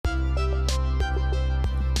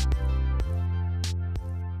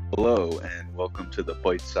Hello, and welcome to the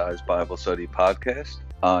Bite Size Bible Study Podcast.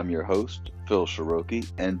 I'm your host, Phil Shiroki,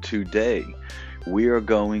 and today we are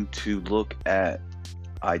going to look at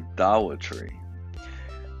idolatry.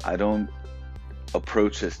 I don't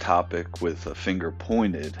approach this topic with a finger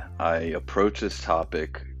pointed. I approach this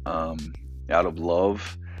topic out of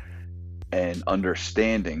love and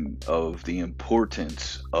understanding of the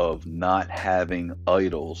importance of not having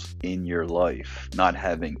idols in your life, not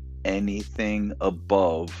having anything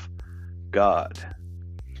above God.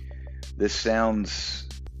 This sounds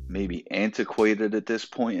maybe antiquated at this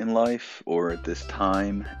point in life or at this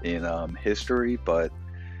time in history, but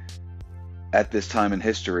at this time in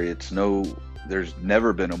history, there's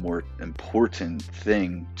never been a more important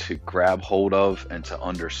thing to grab hold of and to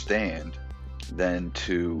understand than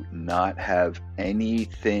to not have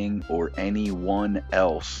anything or anyone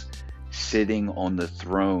else sitting on the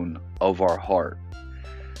throne of our heart.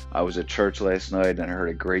 I was at church last night and I heard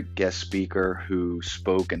a great guest speaker who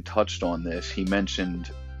spoke and touched on this. He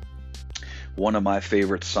mentioned one of my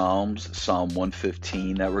favorite Psalms, Psalm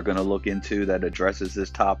 115, that we're going to look into, that addresses this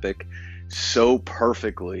topic so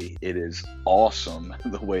perfectly. It is awesome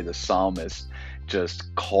the way the psalmist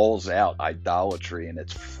just calls out idolatry and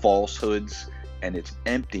its falsehoods and its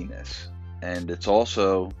emptiness. And it's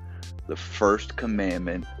also the first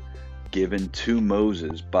commandment given to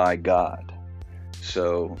Moses by God.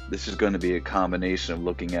 So this is going to be a combination of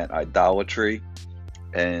looking at idolatry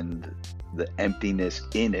and the emptiness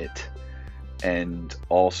in it, and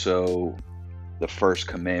also the first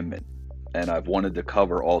commandment. And I've wanted to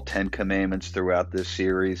cover all 10 commandments throughout this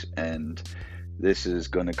series, and this is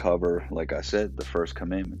going to cover, like I said, the first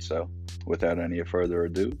commandment. So without any further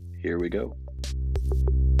ado, here we go.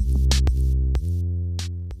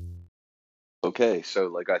 Okay, so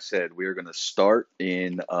like I said, we are going to start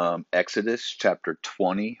in Exodus chapter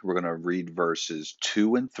 20. We're going to read verses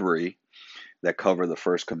 2 and 3 that cover the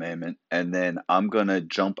first commandment. And then I'm going to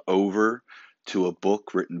jump over to a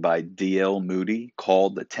book written by D.L. Moody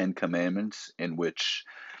called The Ten Commandments, in which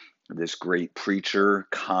this great preacher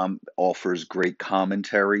offers great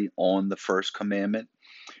commentary on the first commandment.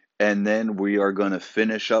 And then we are going to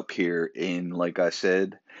finish up here in, like I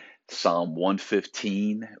said, Psalm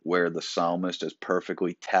 115, where the psalmist just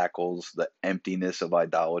perfectly tackles the emptiness of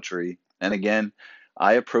idolatry. And again,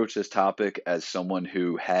 I approach this topic as someone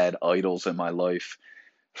who had idols in my life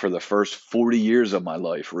for the first 40 years of my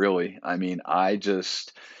life, really. I mean, I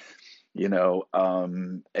just,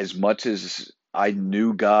 as much as I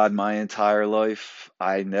knew God my entire life,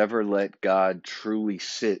 I never let God truly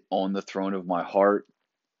sit on the throne of my heart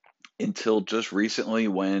until just recently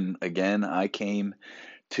when, again, I came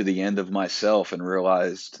to the end of myself and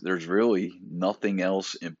realized there's really nothing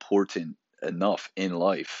else important enough in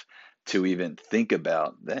life to even think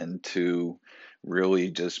about than to really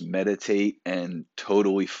just meditate and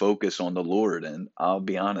totally focus on the Lord. And I'll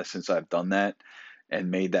be honest, since I've done that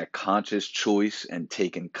and made that conscious choice and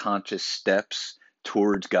taken conscious steps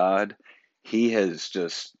towards God, He has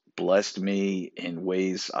just blessed me in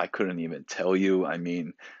ways I couldn't even tell you. I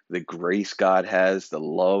mean, the grace God has, the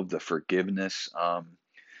love, the forgiveness.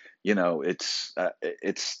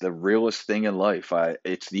 It's the realest thing in life.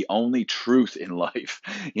 It's the only truth in life.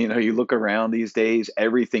 You look around these days,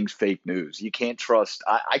 everything's fake news. You can't trust.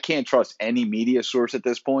 I can't trust any media source at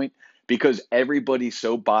this point because everybody's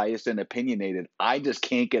so biased and opinionated. I just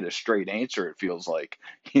can't get a straight answer. It feels like,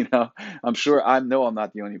 you know. I know I'm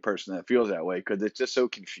not the only person that feels that way because it's just so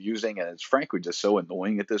confusing and it's frankly just so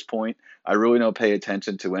annoying at this point. I really don't pay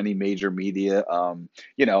attention to any major media. I'm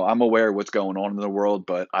aware of what's going on in the world,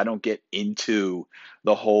 but I don't get into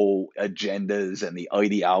the whole agendas and the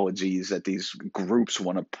ideologies that these groups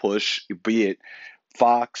want to push, be it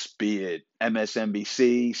Fox, be it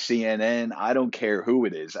MSNBC, CNN. I don't care who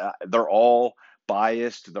it is. They're all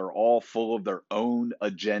biased. They're all full of their own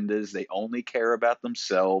agendas. They only care about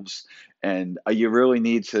themselves. And you really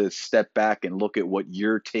need to step back and look at what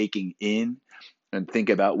you're taking in and think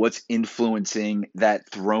about what's influencing that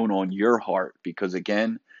throne on your heart. Because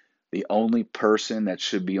again, the only person that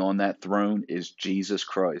should be on that throne is Jesus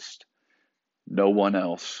Christ. No one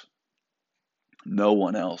else. No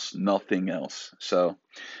one else. Nothing else. So,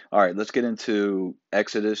 all right, let's get into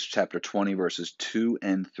Exodus chapter 20, verses 2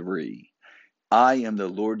 and 3. I am the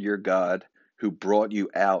Lord your God who brought you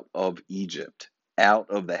out of Egypt, out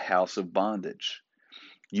of the house of bondage.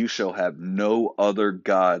 You shall have no other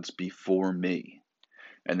gods before me.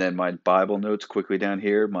 And then my Bible notes quickly down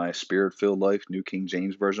here, my Spirit-filled Life, New King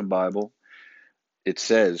James Version Bible. It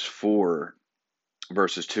says for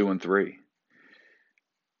verses 2 and 3,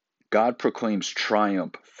 God proclaims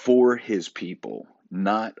triumph for his people,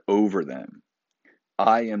 not over them.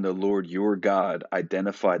 I am the Lord your God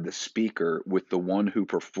identified the speaker with the one who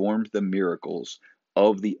performed the miracles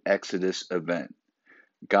of the Exodus event.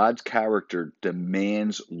 God's character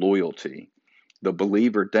demands loyalty. The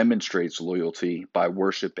believer demonstrates loyalty by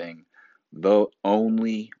worshiping the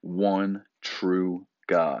only one true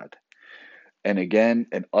God. And again,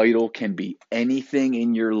 an idol can be anything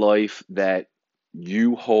in your life that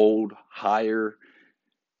you hold higher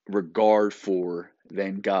regard for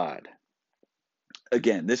than God.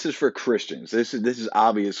 Again, this is for Christians. This is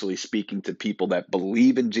obviously speaking to people that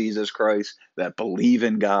believe in Jesus Christ, that believe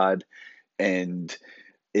in God. And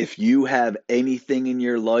if you have anything in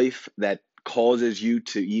your life that causes you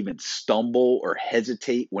to even stumble or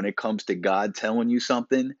hesitate when it comes to God telling you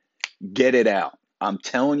something, get it out. I'm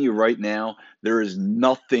telling you right now, there is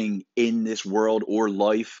nothing in this world or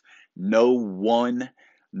life, no one,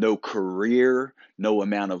 no career, no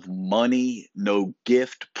amount of money, no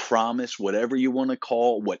gift, promise, whatever you want to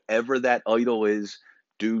call, whatever that idol is,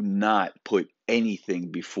 do not put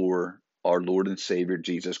anything before our Lord and Savior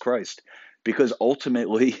Jesus Christ. Because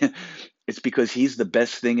ultimately, it's because He's the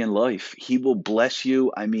best thing in life. He will bless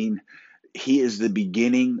you. I mean, He is the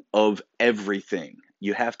beginning of everything.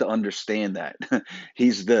 You have to understand that.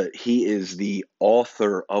 He is the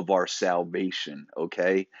author of our salvation,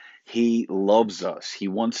 okay? He loves us. He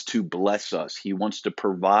wants to bless us. He wants to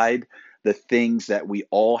provide the things that we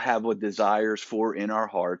all have a desires for in our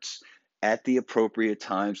hearts at the appropriate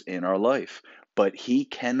times in our life. But he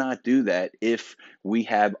cannot do that if we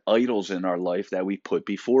have idols in our life that we put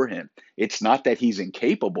before him. It's not that he's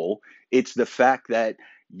incapable, it's the fact that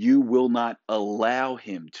you will not allow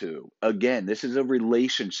him to. Again, this is a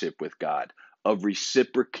relationship with God, of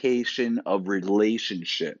reciprocation of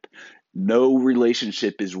relationship. No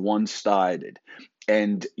relationship is one-sided.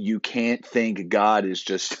 And you can't think God is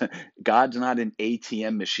just, God's not an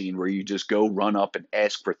ATM machine where you just go run up and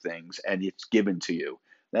ask for things and it's given to you.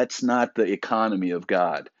 That's not the economy of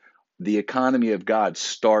God. The economy of God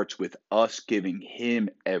starts with us giving him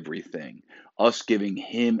everything, us giving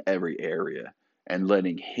him every area and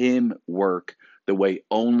letting him work the way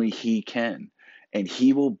only he can. And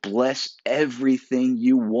he will bless everything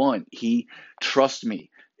you want. Trust me,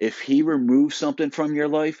 if he removes something from your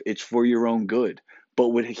life, it's for your own good. But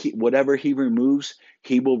whatever he removes,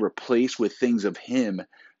 he will replace with things of him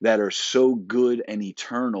that are so good and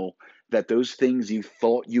eternal that those things you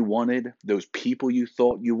thought you wanted, those people you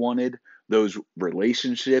thought you wanted, those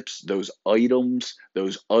relationships, those items,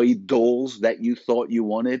 those idols that you thought you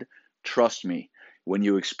wanted, trust me, when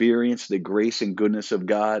you experience the grace and goodness of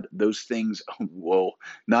God, those things will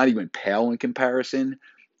not even pale in comparison.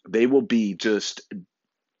 They will be just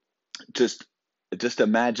just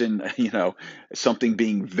imagine, something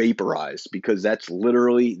being vaporized, because that's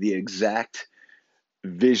literally the exact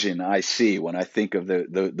vision I see when I think of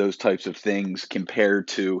those types of things compared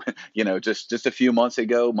to, just a few months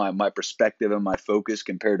ago, my perspective and my focus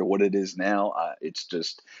compared to what it is now. It's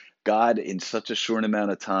just God in such a short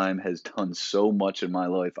amount of time has done so much in my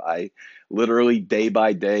life. I literally day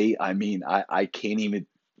by day, I mean, I can't even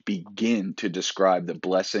begin to describe the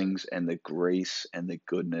blessings and the grace and the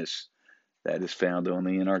goodness that is found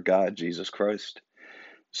only in our God, Jesus Christ.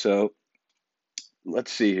 So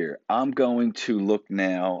let's see here. I'm going to look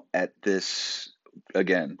now at this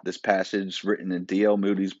again, this passage written in D.L.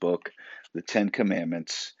 Moody's book, The Ten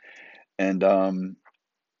Commandments. And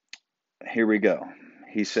here we go.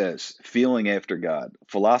 He says, feeling after God.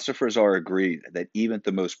 Philosophers are agreed that even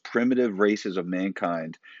the most primitive races of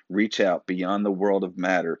mankind reach out beyond the world of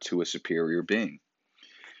matter to a superior being.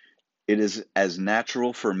 It is as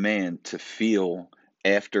natural for man to feel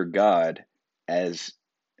after God as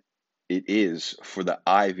it is for the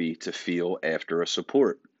ivy to feel after a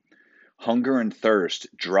support. Hunger and thirst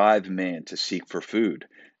drive man to seek for food,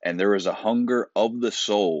 and there is a hunger of the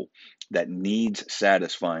soul that needs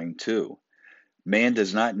satisfying too. Man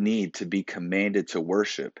does not need to be commanded to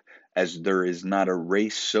worship, as there is not a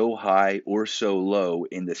race so high or so low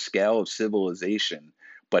in the scale of civilization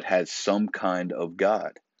but has some kind of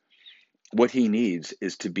God. What he needs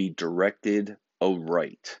is to be directed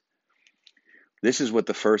aright. This is what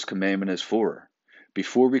the first commandment is for.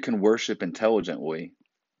 Before we can worship intelligently,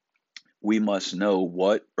 we must know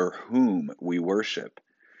what or whom we worship.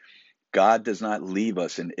 God does not leave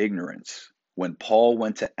us in ignorance. When Paul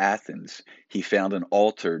went to Athens, he found an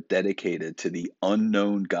altar dedicated to the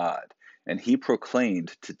unknown God, and he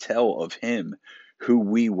proclaimed to tell of him who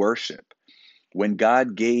we worship. When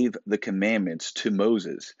God gave the commandments to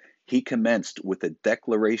Moses, he commenced with a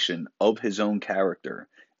declaration of his own character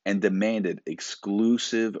and demanded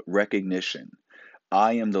exclusive recognition.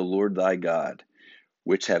 I am the Lord thy God,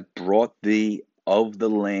 which have brought thee of the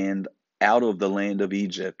land, out of the land of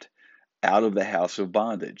Egypt, out of the house of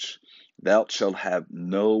bondage. Thou shalt have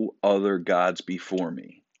no other gods before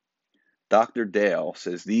me. Dr. Dale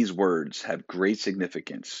says these words have great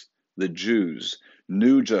significance. The Jews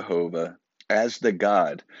knew Jehovah as the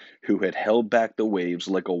God who had held back the waves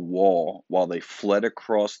like a wall while they fled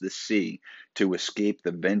across the sea to escape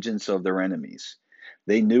the vengeance of their enemies.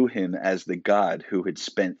 They knew him as the God who had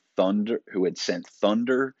sent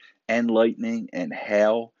thunder and lightning and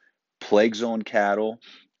hail, plagues on cattle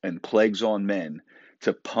and plagues on men,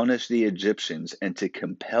 to punish the Egyptians and to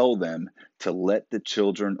compel them to let the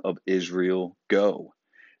children of Israel go.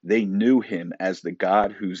 They knew him as the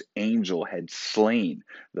God whose angel had slain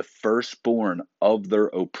the firstborn of their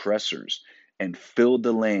oppressors and filled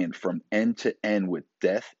the land from end to end with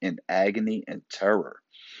death and agony and terror.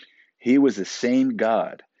 He was the same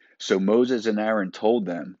God. So Moses and Aaron told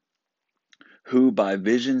them, who by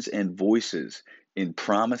visions and voices, in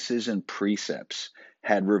promises and precepts,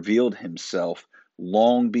 had revealed himself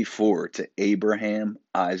long before to Abraham,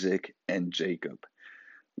 Isaac, and Jacob.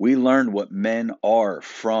 We learn what men are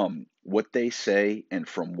from what they say and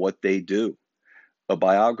from what they do. A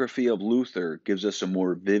biography of Luther gives us a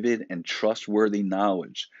more vivid and trustworthy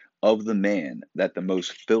knowledge of the man than the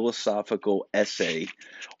most philosophical essay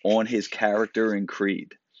on his character and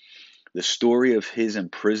creed. The story of his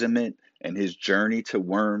imprisonment and his journey to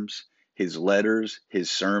Worms, his letters, his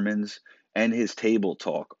sermons, and his table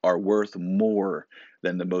talk are worth more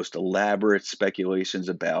than the most elaborate speculations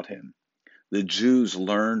about him. The Jews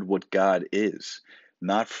learned what God is,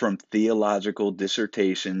 not from theological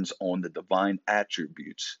dissertations on the divine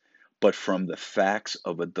attributes, but from the facts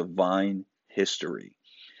of a divine history.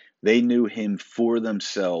 They knew him for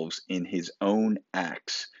themselves in his own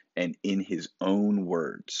acts and in his own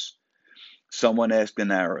words. Someone asked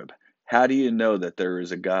an Arab, how do you know that there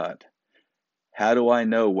is a God? How do I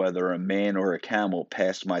know whether a man or a camel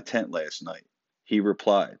passed my tent last night? He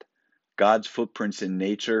replied, God's footprints in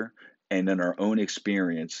nature and in our own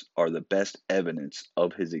experience are the best evidence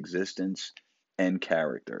of his existence and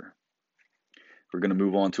character. We're going to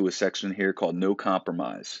move on to a section here called No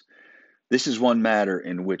Compromise. This is one matter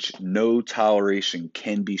in which no toleration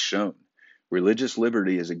can be shown. Religious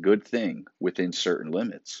liberty is a good thing within certain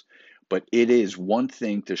limits, but it is one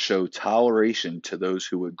thing to show toleration to those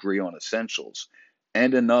who agree on essentials,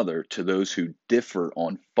 and another to those who differ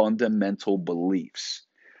on fundamental beliefs.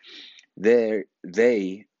 They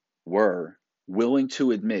were willing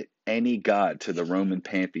to admit any god to the Roman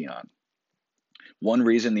pantheon. One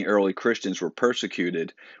reason the early Christians were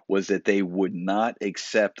persecuted was that they would not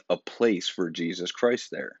accept a place for Jesus Christ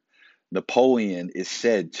there. Napoleon is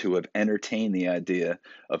said to have entertained the idea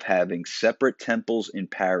of having separate temples in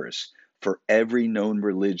Paris for every known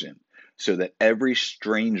religion, so that every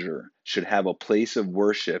stranger should have a place of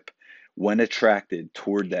worship when attracted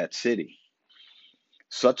toward that city.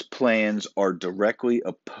 Such plans are directly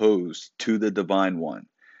opposed to the divine one.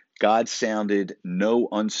 God sounded no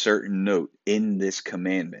uncertain note in this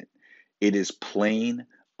commandment. It is plain,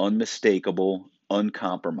 unmistakable,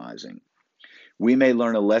 uncompromising. We may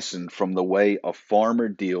learn a lesson from the way a farmer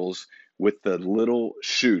deals with the little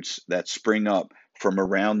shoots that spring up from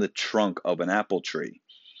around the trunk of an apple tree.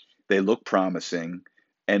 They look promising,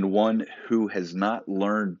 and one who has not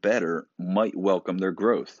learned better might welcome their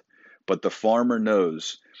growth. But the farmer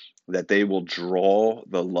knows that they will draw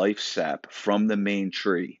the life sap from the main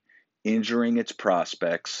tree, injuring its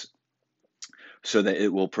prospects so that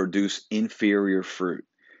it will produce inferior fruit.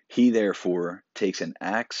 He therefore takes an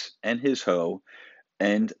axe and his hoe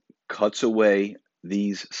and cuts away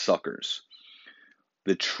these suckers.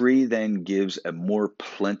 The tree then gives a more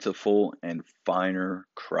plentiful and finer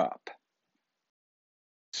crop.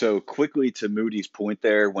 So quickly to Moody's point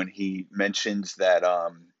there, when he mentions that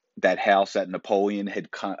that house that Napoleon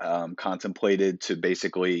had contemplated to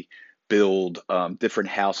basically build different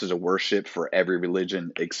houses of worship for every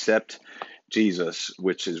religion except Jesus,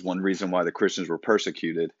 which is one reason why the Christians were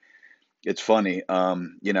persecuted. It's funny,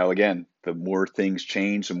 again, the more things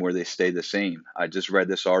change, the more they stay the same. I just read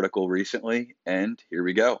this article recently, and here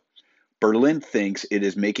we go. Berlin thinks it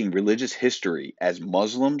is making religious history as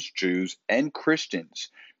Muslims, Jews, and Christians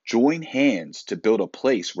join hands to build a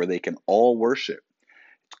place where they can all worship.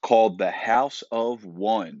 It's called the House of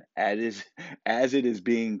One, as it is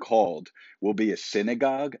being called, will be a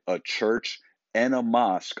synagogue, a church, and a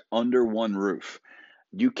mosque under one roof.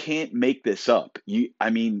 You can't make this up. You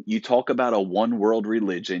talk about a one world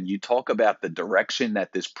religion, you talk about the direction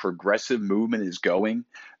that this progressive movement is going,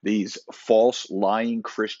 these false lying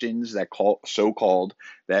Christians that call so called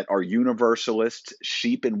that are universalists,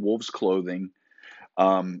 sheep in wolves clothing,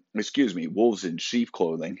 Excuse me, wolves in sheep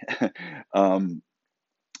clothing. um,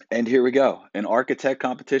 and here we go. An architect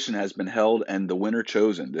competition has been held and the winner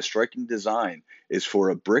chosen. The striking design is for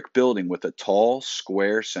a brick building with a tall,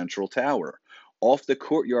 square central tower. Off the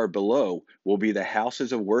courtyard below will be the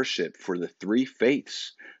houses of worship for the three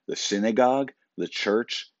faiths, the synagogue, the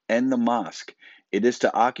church, and the mosque. It is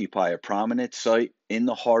to occupy a prominent site in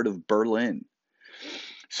the heart of Berlin.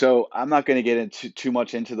 So I'm not going to get into too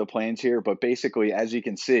much into the plans here, but basically, as you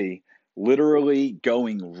can see, literally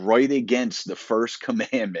going right against the first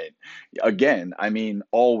commandment. Again, I mean,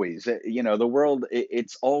 always, the world,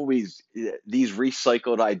 it's always these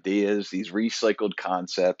recycled ideas, these recycled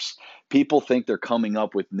concepts. People think they're coming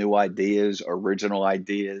up with new ideas, original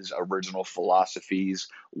philosophies,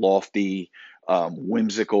 lofty,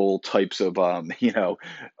 whimsical types of,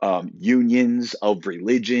 unions of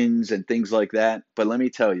religions and things like that. But let me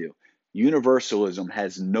tell you, universalism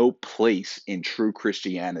has no place in true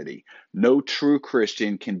Christianity. No true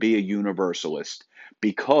Christian can be a universalist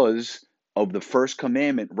because of the first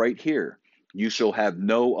commandment right here. You shall have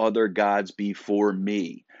no other gods before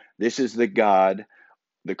me. This is the God,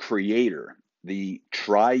 the creator, the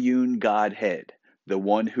triune Godhead, the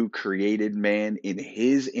one who created man in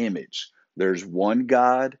his image. There's one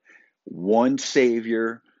God, one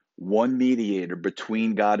Savior, one mediator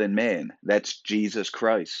between God and man. That's Jesus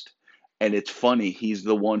Christ. And it's funny, he's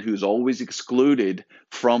the one who's always excluded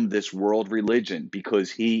from this world religion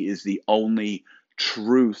because he is the only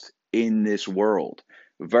truth in this world.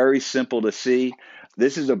 Very simple to see.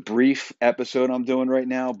 This is a brief episode I'm doing right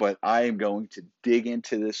now, but I am going to dig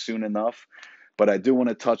into this soon enough. But I do want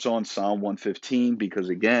to touch on Psalm 115 because,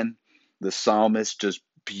 again, the psalmist just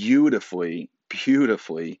beautifully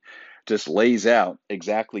just lays out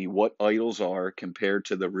exactly what idols are compared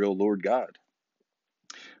to the real Lord God.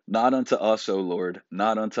 Not unto us, O Lord,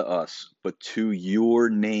 not unto us, but to your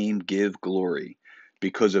name give glory,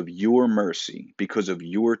 because of your mercy, because of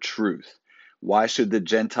your truth. Why should the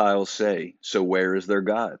Gentiles say, so where is their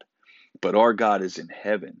God? But our God is in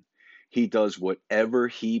heaven. He does whatever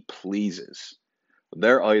he pleases.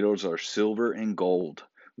 Their idols are silver and gold,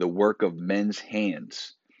 the work of men's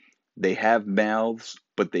hands. They have mouths,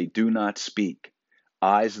 but they do not speak.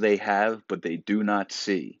 Eyes they have, but they do not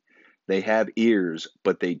see. They have ears,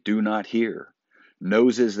 but they do not hear.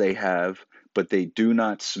 Noses they have, but they do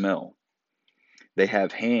not smell. They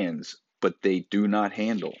have hands, but they do not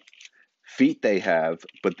handle. Feet they have,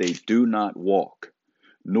 but they do not walk,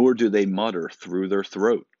 nor do they mutter through their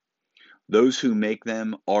throat. Those who make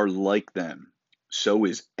them are like them. So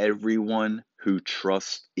is everyone who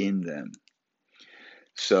trusts in them.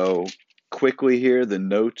 So, quickly here, the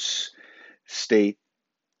notes state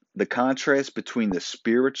the contrast between the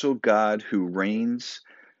spiritual God who reigns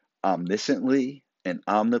omnisciently and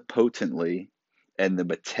omnipotently and the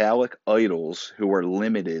metallic idols who are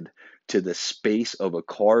limited to the space of a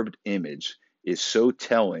carved image is so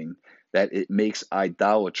telling that it makes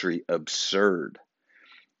idolatry absurd.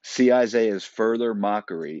 See Isaiah's further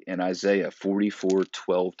mockery in Isaiah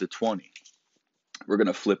 44:12-20. We're going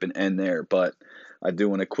to flip and end there, but I do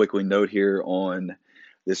want to quickly note here on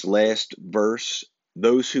this last verse,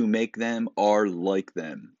 those who make them are like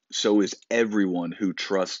them. So is everyone who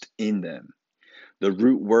trusts in them. The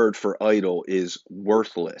root word for idol is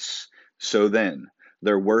worthless. So then,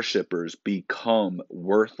 their worshippers become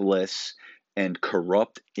worthless and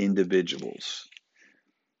corrupt individuals.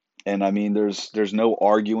 And I mean, there's no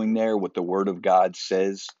arguing there what the Word of God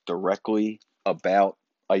says directly about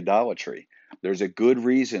idolatry. There's a good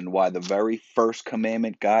reason why the very first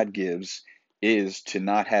commandment God gives is to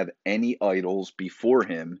not have any idols before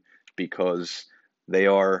Him, because they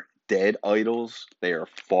are dead idols, they are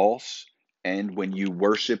false, and when you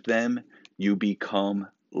worship them, you become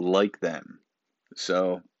like them.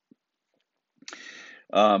 So,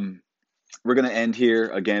 um, we're going to end here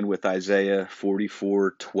again with Isaiah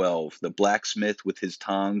 44:12. The blacksmith with his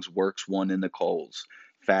tongs works one in the coals,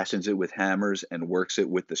 fashions it with hammers, and works it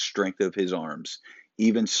with the strength of his arms.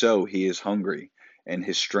 Even so, he is hungry, and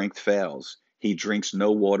his strength fails. He drinks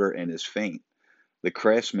no water and is faint. The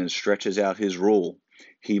craftsman stretches out his rule.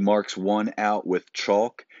 He marks one out with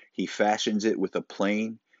chalk. He fashions it with a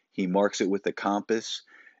plane. He marks it with a compass,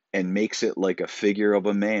 and makes it like a figure of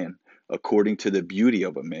a man, according to the beauty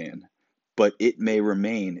of a man, but it may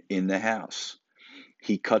remain in the house.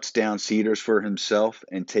 He cuts down cedars for himself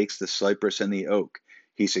and takes the cypress and the oak.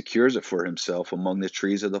 He secures it for himself among the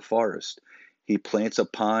trees of the forest. He plants a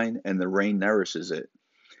pine, and the rain nourishes it.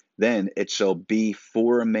 Then it shall be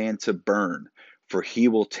for a man to burn, for he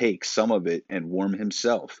will take some of it and warm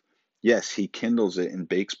himself. Yes, he kindles it and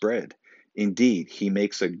bakes bread. Indeed, he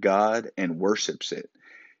makes a god and worships it.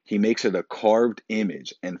 He makes it a carved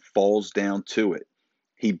image and falls down to it.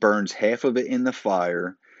 He burns half of it in the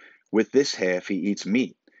fire. With this half he eats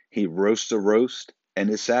meat. He roasts a roast and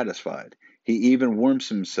is satisfied. He even warms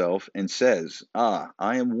himself and says, "Ah,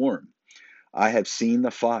 I am warm. I have seen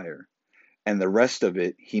the fire." And the rest of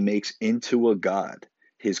it he makes into a god,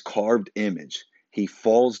 his carved image. He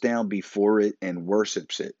falls down before it and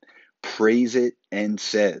worships it, praise it, and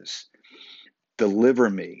says, "Deliver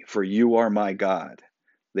me, for you are my God."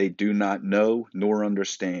 They do not know nor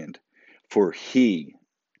understand, for he,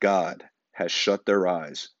 God, has shut their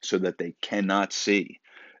eyes so that they cannot see,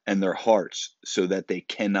 and their hearts so that they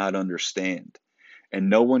cannot understand. And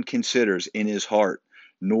no one considers in his heart,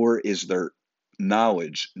 nor is there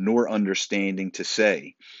knowledge nor understanding to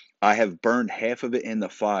say, "I have burned half of it in the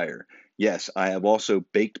fire. Yes, I have also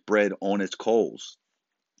baked bread on its coals.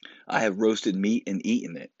 I have roasted meat and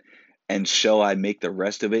eaten it. And shall I make the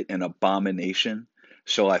rest of it an abomination?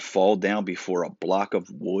 Shall I fall down before a block of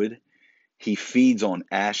wood?" He feeds on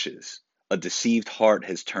ashes. A deceived heart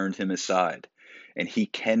has turned him aside, and he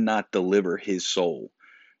cannot deliver his soul,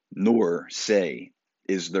 nor say,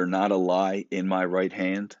 "Is there not a lie in my right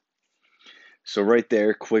hand?" So, right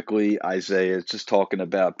there, quickly, Isaiah is just talking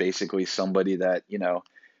about basically somebody that,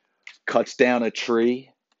 cuts down a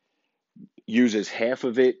tree, uses half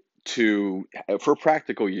of it to for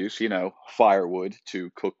practical use, firewood to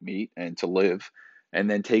cook meat and to live, and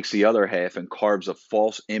then takes the other half and carves a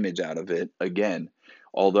false image out of it. Again,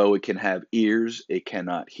 although it can have ears, it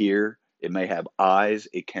cannot hear. It may have eyes,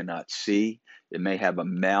 it cannot see. It may have a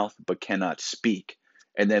mouth, but cannot speak.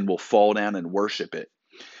 And then will fall down and worship it.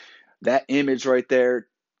 That image right there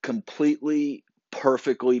completely,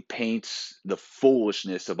 perfectly paints the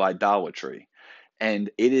foolishness of idolatry. And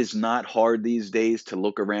it is not hard these days to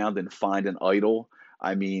look around and find an idol.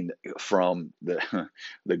 I mean, from the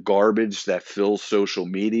the garbage that fills social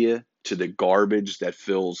media to the garbage that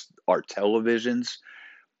fills our televisions,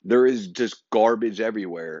 there is just garbage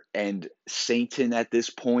everywhere. And Satan at this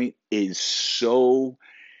point is so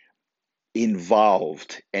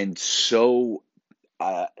involved and so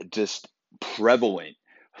just prevalent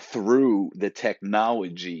through the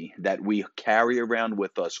technology that we carry around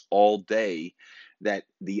with us all day, that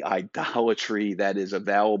the idolatry that is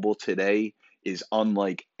available today is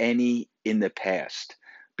unlike any in the past.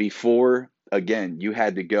 Before, again, you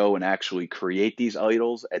had to go and actually create these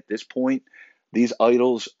idols. At this point, these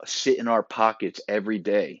idols sit in our pockets every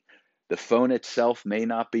day. The phone itself may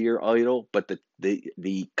not be your idol, but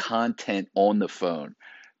the content on the phone,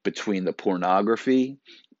 between the pornography,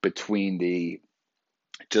 between the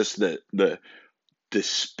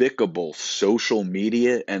despicable social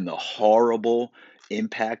media and the horrible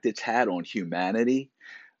impact it's had on humanity.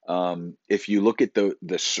 If you look at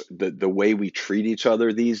the way we treat each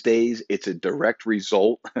other these days, it's a direct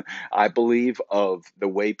result, I believe, of the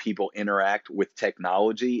way people interact with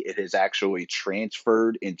technology. It has actually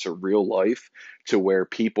transferred into real life to where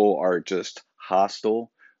people are just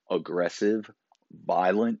hostile, aggressive,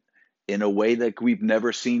 violent in a way that we've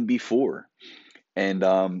never seen before. And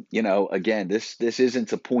again, this isn't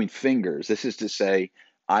to point fingers. This is to say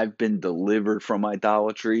I've been delivered from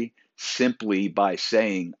idolatry simply by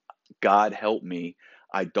saying, "God help me.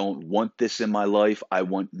 I don't want this in my life. I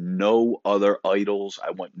want no other idols.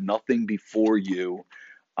 I want nothing before you.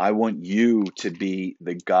 I want you to be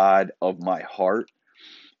the God of my heart."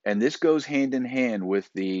 And this goes hand in hand with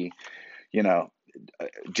you know,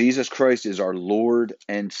 Jesus Christ is our Lord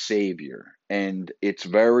and Savior. And it's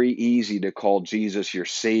very easy to call Jesus your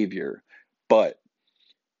Savior, but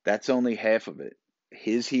that's only half of it.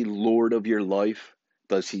 Is he Lord of your life?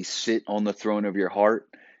 Does he sit on the throne of your heart?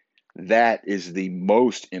 That is the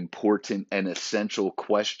most important and essential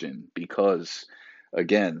question because,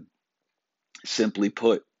 again, simply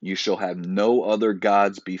put, you shall have no other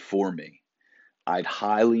gods before me. I'd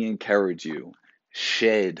highly encourage you,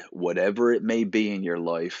 shed whatever it may be in your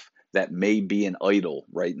life that may be an idol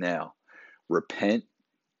right now. Repent,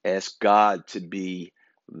 ask God to be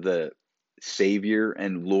the Savior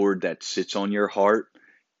and Lord that sits on your heart,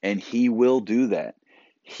 and He will do that.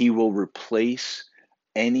 He will replace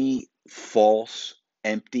any false,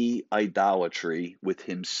 empty idolatry with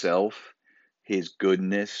Himself, His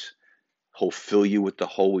goodness. He'll fill you with the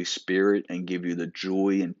Holy Spirit and give you the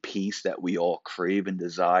joy and peace that we all crave and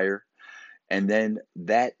desire. And then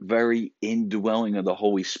that very indwelling of the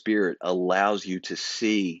Holy Spirit allows you to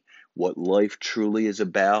see what life truly is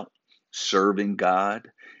about, serving God,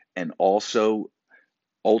 and also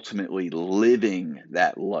ultimately living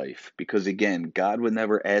that life. Because again, God would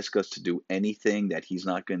never ask us to do anything that He's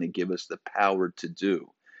not going to give us the power to do.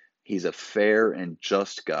 He's a fair and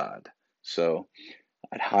just God. So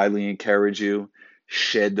I'd highly encourage you,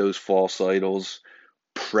 shed those false idols,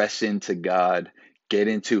 press into God, get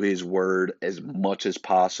into His Word as much as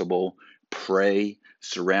possible, pray,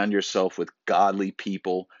 surround yourself with godly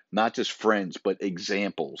people, not just friends, but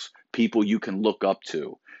examples, people you can look up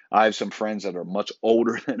to. I have some friends that are much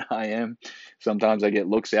older than I am. Sometimes I get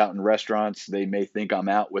looks out in restaurants. They may think I'm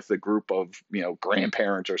out with a group of,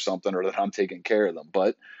 grandparents or something, or that I'm taking care of them.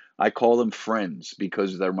 But I call them friends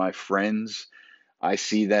because they're my friends. I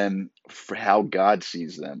see them for how God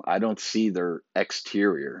sees them. I don't see their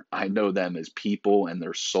exterior. I know them as people and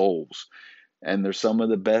their souls. And they're some of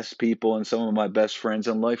the best people and some of my best friends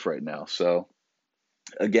in life right now. So,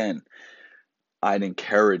 again, I'd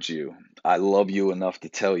encourage you. I love you enough to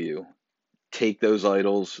tell you, take those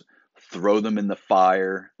idols, throw them in the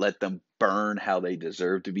fire, let them burn how they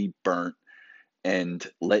deserve to be burnt, and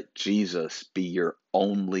let Jesus be your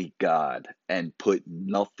only God and put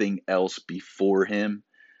nothing else before Him,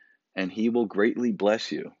 and He will greatly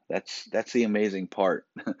bless you. That's the amazing part.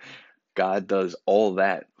 God does all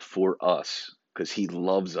that for us because He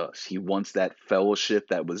loves us. He wants that fellowship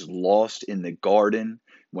that was lost in the garden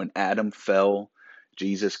when Adam fell.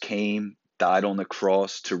 Jesus came, died on the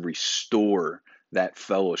cross to restore that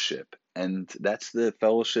fellowship. And that's the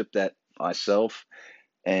fellowship that myself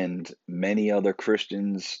and many other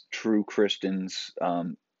Christians, true Christians,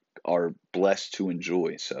 are blessed to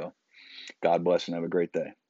enjoy. So God bless and have a great day.